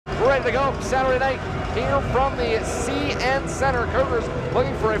ready to go Saturday night here from the CN Center. Cougars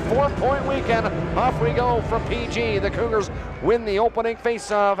looking for a 4-point weekend. Off we go from PG. The Cougars win the opening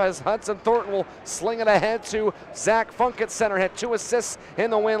faceoff as Hudson Thornton will sling it ahead to Zach Funk at center. Had 2 assists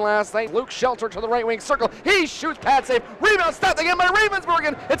in the win last night. Luke Shelter to the right wing circle. He shoots, pad save. Rebound stopped again by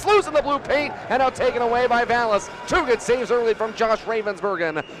Ravensbergen. It's loose in the blue paint and now taken away by Vallis. 2 good saves early from Josh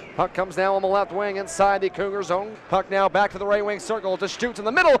Ravensbergen. Puck comes now on the left wing inside the Cougar zone. Puck now back to the right wing circle to Stutz in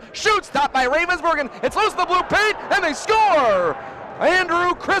the middle. Shoots, stopped by Ravensbergen. It's loose in the blue paint and they score!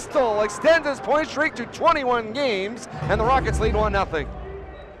 Andrew Crystal extends his point streak to 21 games, and the Rockets lead 1-0.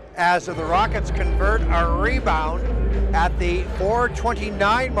 As the Rockets convert a rebound at the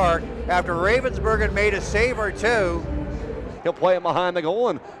 4:29 mark after Ravensbergen made a save or 2. He'll play it behind the goal,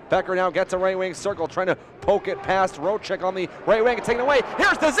 and Becker now gets a right wing circle, trying to poke it past Rochek on the right wing and taken away.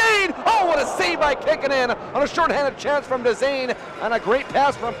 Here's DeZane! Oh, what a save by Kikkonen on a short-handed chance from DeZane, and a great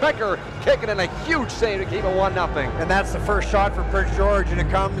pass from Becker. Kikkonen, a huge save to keep it 1-0. And that's the first shot for Prince George, and it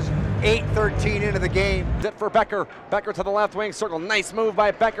comes 8:13 into the game. It for Becker. Becker to the left wing circle. Nice move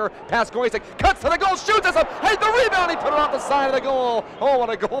by Becker. Pass Goysick. Cuts to the goal. Shoots us up. Hey, the rebound. He put it off the side of the goal. Oh, what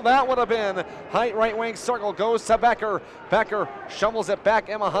a goal that would have been. Height right wing circle goes to Becker. Becker shovels it back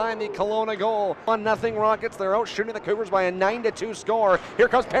in behind the Kelowna goal. 1-0 Rockets. They're out shooting the Cougars by a 9-2 score. Here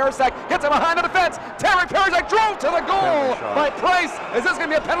comes Parasak. Gets it behind the defense. Tarek Parasak drove to the goal by Price. Is this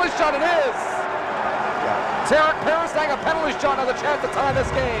going to be a penalty shot? It is. Yeah. Tarek Parasak, a penalty shot, has a chance to tie this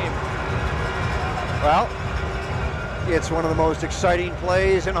game. Well, it's one of the most exciting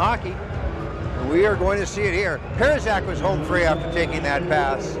plays in hockey. We are going to see it here. Parizak was home free after taking that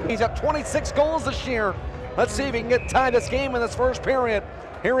pass. He's at 26 goals this year. Let's see if he can tie this game in this first period.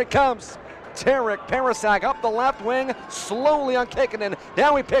 Here it comes. Tarek Parasak up the left wing, slowly on Kikkonen.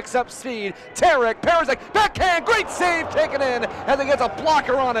 Now he picks up speed. Tarek Parasak, backhand, great save Kikkonen as he gets a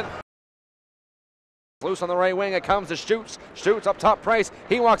blocker on it. Loose on the right wing, it comes to Stutz. Stutz up top, Price.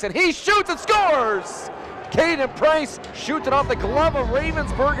 He walks in, he shoots and scores! Caden Price shoots it off the glove of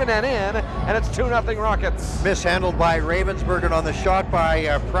Ravensbergen and in, and it's 2-0 Rockets. Mishandled by Ravensbergen on the shot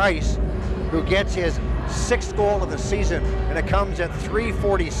by Price, who gets his 6th goal of the season, and it comes at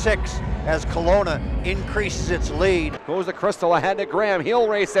 3:46 as Kelowna increases its lead. Goes to Crystal ahead to Graham. He'll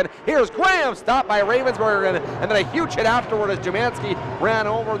race it. Here's Graham, stopped by Ravensbergen, and then a huge hit afterward as Jumanski ran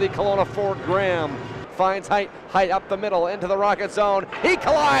over the Kelowna forward. Graham finds Height up the middle into the Rocket zone. He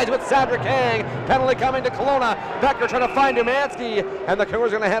collides with Cedric Hang. Penalty coming to Kelowna. Becker trying to find Dumansky, and the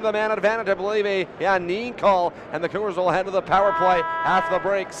Cougars going to have the man advantage. I believe a knee call, and the Cougars will head to the power play after the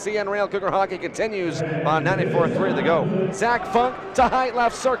break. CN Rail Cougar Hockey continues on 94.3 to go. Zach Funk to Height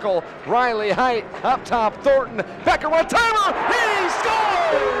left circle. Riley Height up top. Thornton. Becker one-timer. He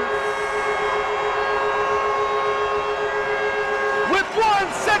scores! With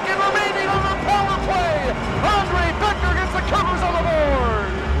 1 second remaining on the power play, Andre Becker gets the Cougars on the board.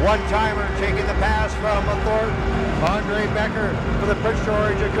 One-timer taking the pass from Thornton. Andre Becker for the Prince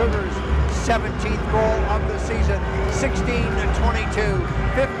George Cougars. 17th goal of the season. 16-22.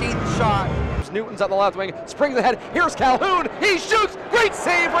 15th shot. Newton's on the left wing, springs ahead. Here's Calhoun. He shoots. Great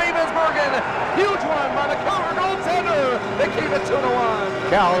save, Ravensbergen. Huge one by the Cougar goaltender. They keep it 2-1.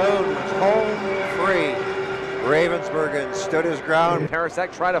 Calhoun was home free. Ravensbergen stood his ground.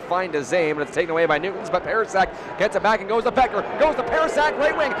 Parasak tried to find DeZane, but it's taken away by Newtons, but Parasak gets it back and goes to Becker. Goes to Parasak,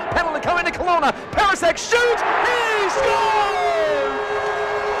 right wing. Penalty coming to Kelowna. Parasak shoots. He scores!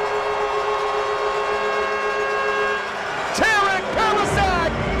 Tarek Parasak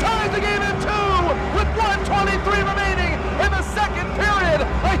ties the game in 2 with 1:23 remaining in the second period.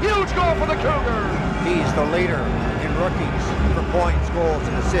 A huge goal for the Cougars. He's the leader in rookies for points, goals,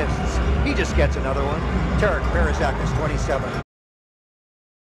 and assists. He just gets another one. Tarek Parizak is 27.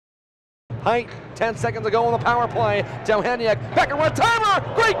 Height, 10 seconds to go on the power play. Delheniak, Becker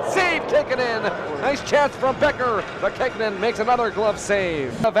one-timer! Great save, Kikkonen. Nice chance from Becker, but Kikkonen makes another glove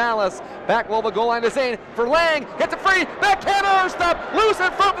save. Vallis, back below the goal line to Zane for Lang, gets it free, backhand stop, loose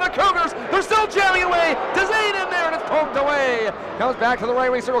in front for the Cougars. They're still jamming away. DeZane in there and it's poked away. Comes back to the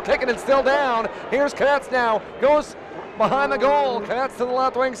right wing circle, Kikkonen still down. Here's Cadets now, goes behind the goal, Cadets to the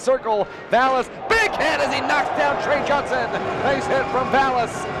left wing circle. Vallis, big hit as he knocks down Trey Johnson. Nice hit from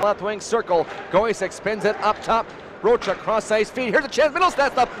Vallis. Left wing circle, Goysick spins it up top. Rocha cross ice feed. Here's a chance. Middle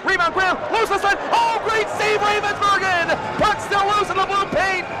stat up. Rebound. Graham. Loose the side. Oh, great save, Ravensbergen. Puck still loose in the blue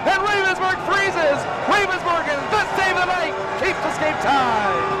paint, and Ravensberg freezes. Ravensbergen, best save of the night, keeps this game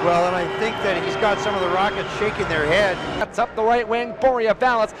tied. Well, and I think that he's got some of the Rockets shaking their head. That's up the right wing, Boria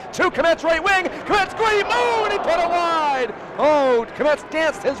Vallis to Komet's right wing. Komet's great move, and he put it wide. Oh, Komet's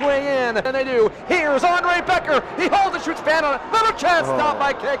danced his way in, and they do. Here's Andre Becker. He holds and shoots fan on it. Another chance, stopped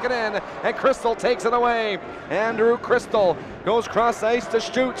by Kekkonen, and Crystal takes it away. Andrew Crystal goes cross ice to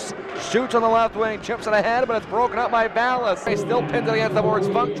Shoots. Shoots on the left wing, chips it ahead, but it's broken up by Vallis. He still pins it against the boards.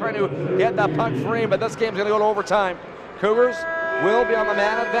 Funk trying to get that puck free, but this game's going to go to overtime. Cougars will be on the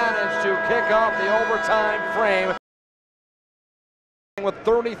man advantage to kick off the overtime frame. With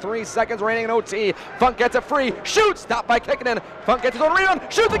 33 seconds remaining in OT, Funk gets it free, shoots, stopped by Kekkonen. Funk gets his own rebound,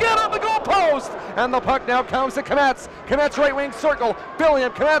 shoots again on the goal post, and the puck now comes to Komet's. Komet's right wing circle,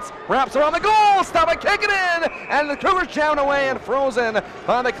 Billiam Komet's wraps around the goal, stopped by Kekkonen, and the Cougars jammed away and frozen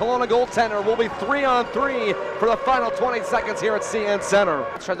by the Kelowna goaltender. Will be 3-on-3 for the final 20 seconds here at CN Center.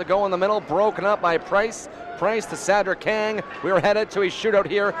 Tries to go in the middle, broken up by Price. Price to Sadra Kang. We are headed to a shootout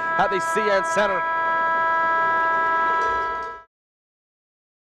here at the CN Center.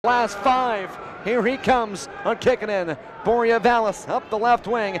 Last 5. Here he comes on Kekkonen. Boria Vallis up the left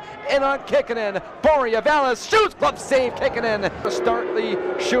wing. In on Kekkonen. Boria Vallis shoots. Glove save Kekkonen to start the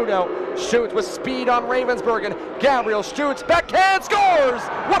shootout. Shoots with speed on Ravensburg. Gabriel shoots. Backhand scores.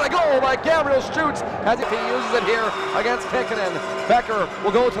 What a goal by Gabriel Shoots as if he uses it here against Kekkonen. Becker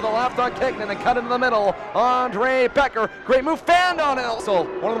will go to the left on Kekkonen and cut into the middle. Andre Becker. Great move. Fanned on it. Also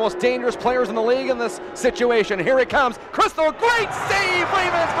one of the most dangerous players in the league in this situation. Here it comes. Crystal. Great save.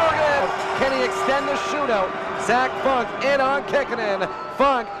 Ravensburg. Can he extend the shootout? Zach Funk in on Kekkonen.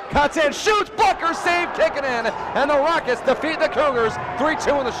 Funk cuts in, shoots, blocker save Kekkonen, and the Rockets defeat the Cougars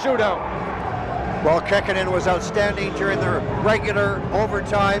 3-2 in the shootout. Well, Kekkonen was outstanding during the regular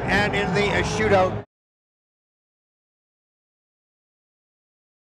overtime and in the shootout.